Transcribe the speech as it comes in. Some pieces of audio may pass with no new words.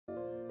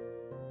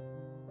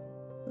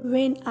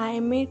When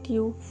I met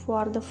you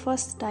for the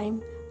first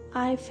time,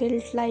 I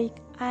felt like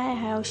I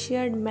have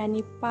shared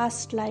many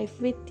past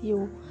lives with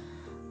you.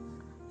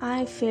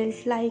 I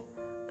felt like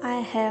I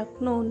have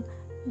known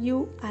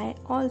you. I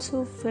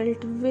also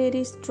felt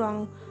very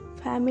strong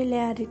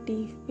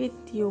familiarity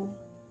with you.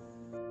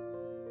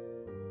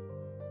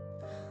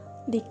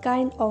 The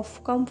kind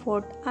of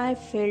comfort I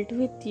felt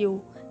with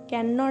you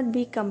cannot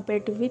be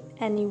compared with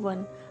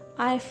anyone.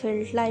 I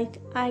felt like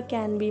I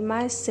can be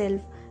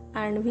myself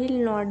and will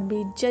not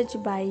be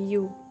judged by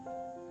you.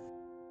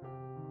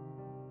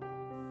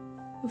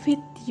 With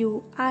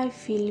you, I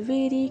feel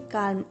very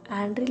calm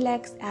and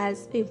relaxed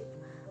as if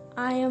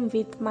I am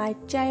with my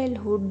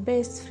childhood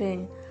best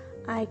friend.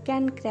 I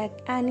can crack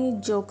any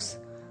jokes,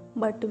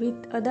 but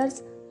with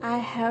others, I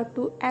have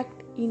to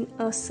act in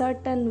a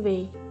certain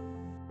way.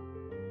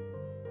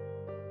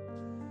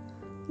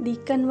 The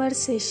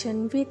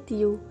conversation with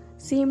you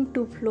seems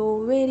to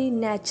flow very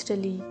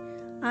naturally.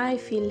 I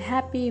feel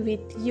happy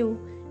with you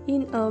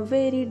in a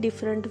very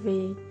different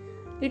way.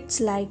 It's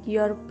like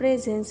your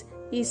presence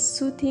is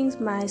soothing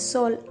my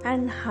soul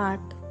and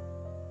heart.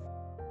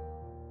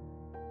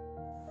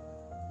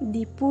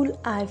 The pull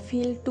I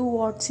feel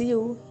towards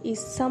you is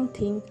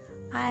something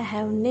I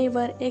have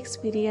never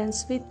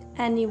experienced with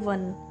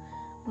anyone.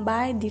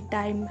 By the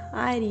time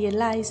I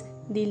realize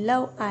the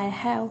love I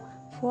have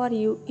for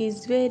you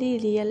is very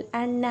real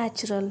and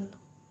natural.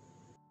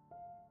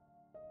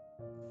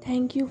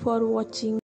 Thank you for watching.